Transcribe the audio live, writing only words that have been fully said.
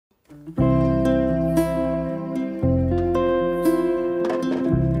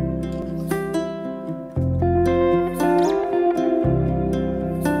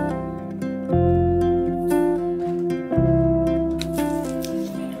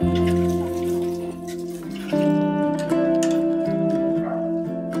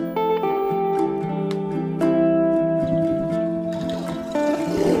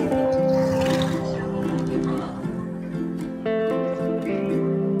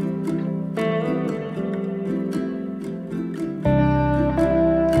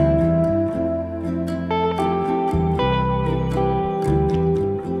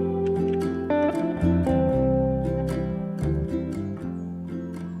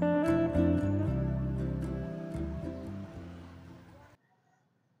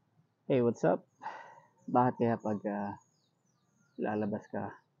Hey, what's up? Bakit kaya pag lalabas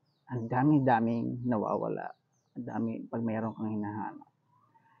ka, ang dami-daming nawawala. Ang dami pag mayroon kang hinahanap.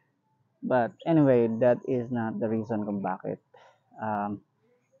 But anyway, that is not the reason kung bakit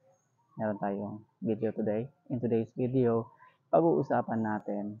meron tayong video today. In today's video, pag-uusapan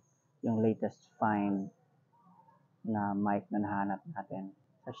natin yung latest find na mic na nahanap natin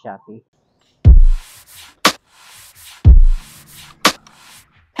sa Shopee.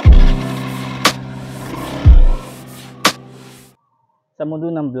 Sa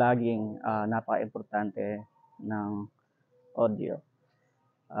mundo ng vlogging, napaka-importante ng audio.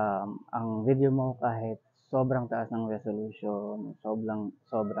 Ang video mo kahit sobrang taas ng resolution,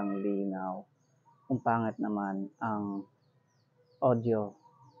 sobrang linaw, kung pangit naman ang audio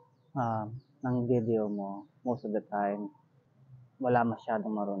ng video mo, most of the time, wala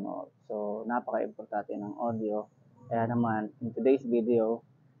masyadong marunod. So, napaka-importante ng audio. Kaya naman, in today's video,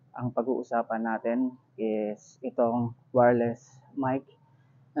 ang pag-uusapan natin is itong wireless mic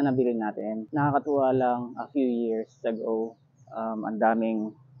na nabili natin. Nakakatuwa lang, a few years ago, ang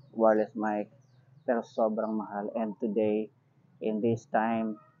daming wireless mic pero sobrang mahal, and today in this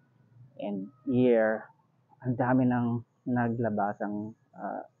time and year ang dami nang naglabasang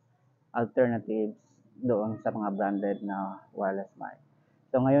alternatives doon sa mga branded na wireless mic.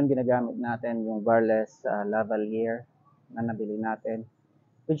 So ngayon ginagamit natin yung wireless lavalier na nabili natin,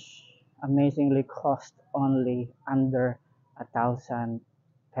 which amazingly cost only under 1,000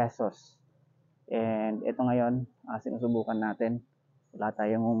 pesos. And ito ngayon, sinusubukan natin. Wala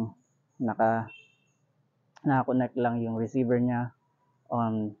tayong naka-connect lang yung receiver niya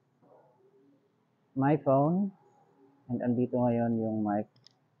on my phone, and andito ngayon yung mic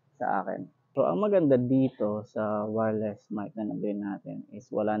sa akin. So ang maganda dito sa wireless mic na nabili natin is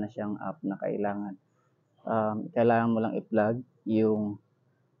wala na siyang app na kailangan. Kailangan mo lang i-plug yung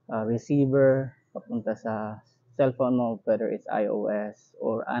receiver papunta sa cellphone mo, whether it's iOS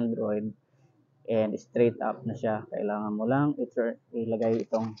or Android, and straight up na siya. Kailangan mo lang ilagay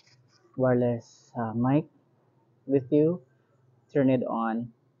itong wireless mic with you, turn it on,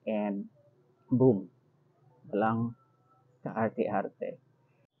 and boom, walang kaarte-arte.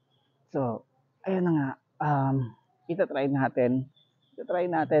 So, ayun na nga, itatry natin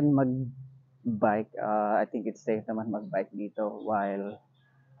mag-bike. I think it's safe naman mag-bike dito while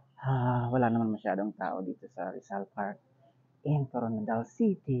wala naman masyadong tao dito sa Rizal Park in Coronadal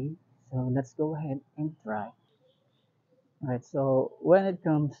City. So let's go ahead and try. Alright, so when it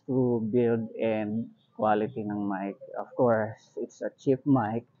comes to build and quality ng mic, of course, it's a cheap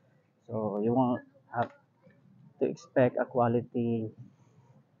mic. So you won't have to expect a quality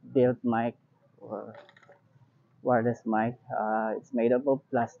built mic or wireless mic. It's made up of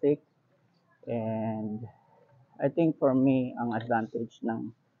plastic, and I think for me, ang advantage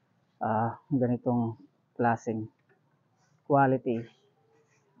ng ganitong klaseng quality,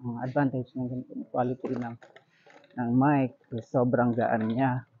 ang advantage ng ganitong quality ng mic is sobrang gaan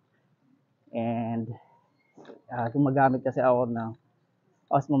niya. And gumagamit kasi ako ng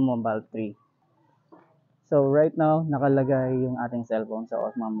Osmo Mobile 3. So right now, nakalagay yung ating cellphone sa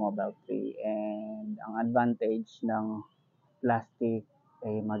Osmo Mobile 3, and ang advantage ng plastic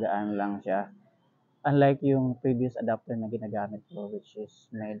ay magaan lang siya. Unlike yung previous adapter na ginagamit ko, which is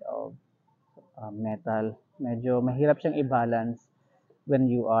made of metal, medyo mahirap siyang i-balance when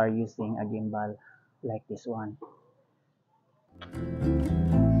you are using a gimbal like this one.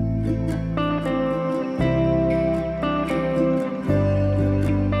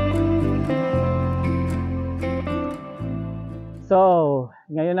 So,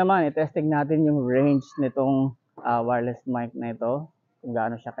 ngayon naman, i-testing natin yung range nitong wireless mic na ito, kung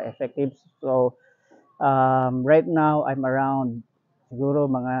gaano siya ka-effective. So, right now, I'm around siguro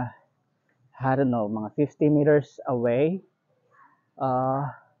mga, I don't know, mga 50 meters away.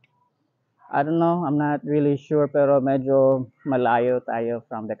 I don't know, I'm not really sure pero medyo malayo tayo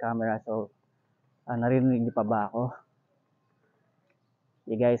from the camera so narinig niyo pa ba ako?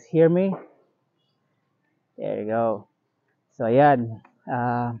 You guys hear me? There you go. So ayan,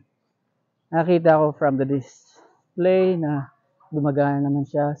 nakita ko from the display na gumagana naman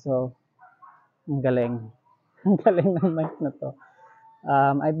siya so ang galing. Ang galing ng mic na to.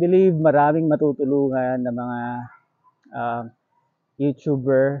 I believe maraming matutulungan ng mga um,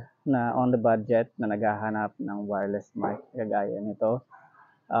 YouTuber na on the budget na naghahanap ng wireless mic kagaya nito.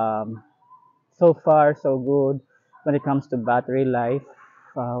 So far, so good. When it comes to battery life,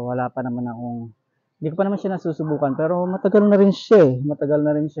 wala pa naman akong, hindi ko pa naman siya nasusubukan, pero matagal na rin siya eh. Matagal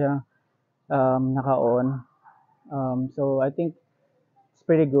na rin siya naka-on. So I think it's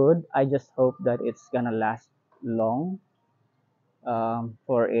pretty good. I just hope that it's gonna last long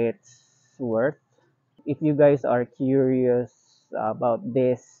for its worth. If you guys are curious about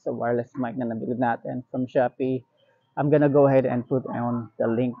this wireless mic na nabili natin from Shopee, I'm gonna go ahead and put on the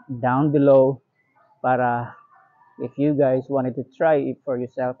link down below para if you guys wanted to try it for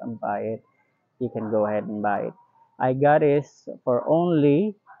yourself and buy it, you can go ahead and buy it. I got it for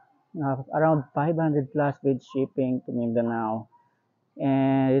only around 500 plus with shipping to Mindanao.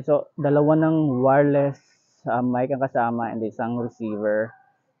 And ito, dalawa ng wireless mic ang kasama and isang receiver.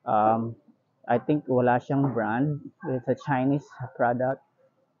 Um, I think wala siyang brand. It's a Chinese product.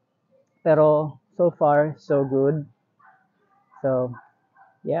 Pero so far, so good. So,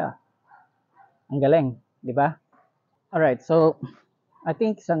 yeah. Ang galing, di ba? Alright, so I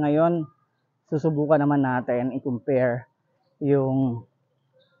think sa ngayon, susubukan naman natin i-compare yung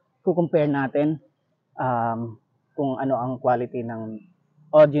kukompare natin kung ano ang quality ng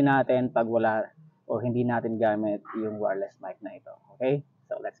audio natin pag wala o hindi natin gamit yung wireless mic na ito. Okay?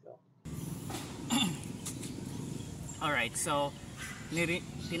 So, let's go. Alright, so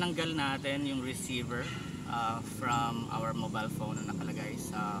tinanggal natin yung receiver from our mobile phone na nakalagay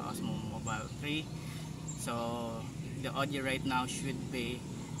sa Osmo Mobile 3. So, the audio right now should be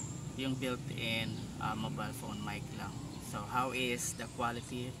yung built-in mobile phone mic lang. So, how is the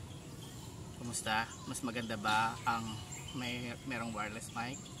quality? Kumusta? Mas maganda ba ang merong wireless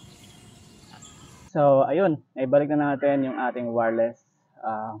mic? So, ayun. Ibalik na natin yung ating wireless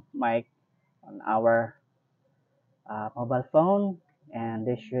mic on our mobile phone. And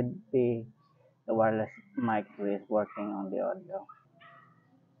this should be the wireless mic with working on the audio.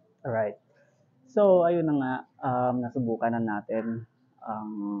 Alright. So, ayun na nga. Nasubukan na natin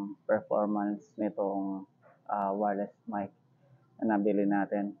ang performance nitong wireless mic na nabili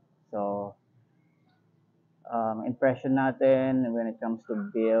natin. So, impression natin when it comes to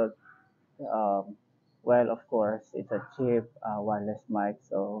build, well, of course, it's a cheap wireless mic.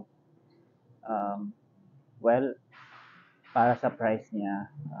 So, well, para sa price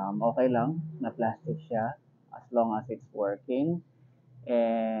niya, okay lang na plastic siya as long as it's working.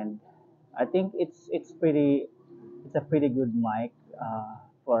 And I think it's a pretty good mic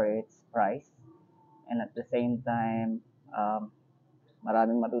for its price. And at the same time,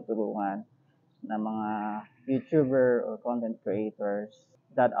 maraming matutulungan na mga YouTuber or content creators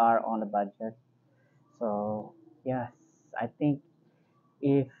that are on a budget. So, yes, I think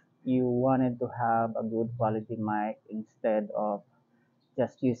if you wanted to have a good quality mic instead of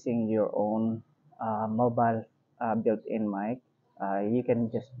just using your own mobile built-in mic, you can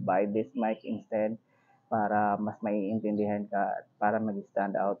just buy this mic instead para mas maiintindihan ka at para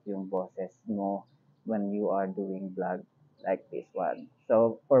mag-stand out yung boses mo when you are doing vlog like this one.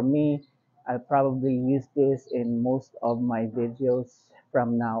 So for me, I'll probably use this in most of my videos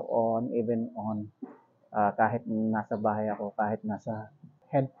from now on, even on kahit nasa bahay ako, kahit nasa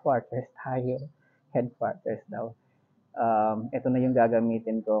headquarters tayo, headquarters daw. Ito na yung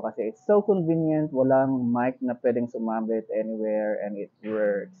gagamitin ko kasi it's so convenient. Walang mic na pwedeng sumabit anywhere and it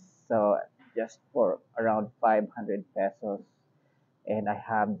works. So, just for around 500 pesos and I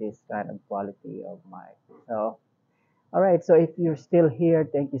have this kind of quality of mic. So, alright, so if you're still here,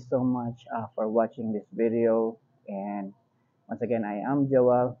 thank you so much for watching this video. And once again, I am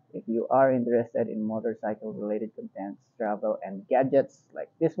Joel. If you are interested in motorcycle related contents, travel, and gadgets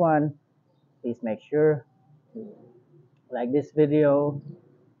like this one, please make sure to like this video,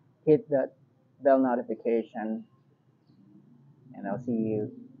 hit that bell notification, and I'll see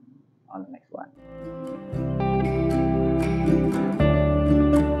you on the next one.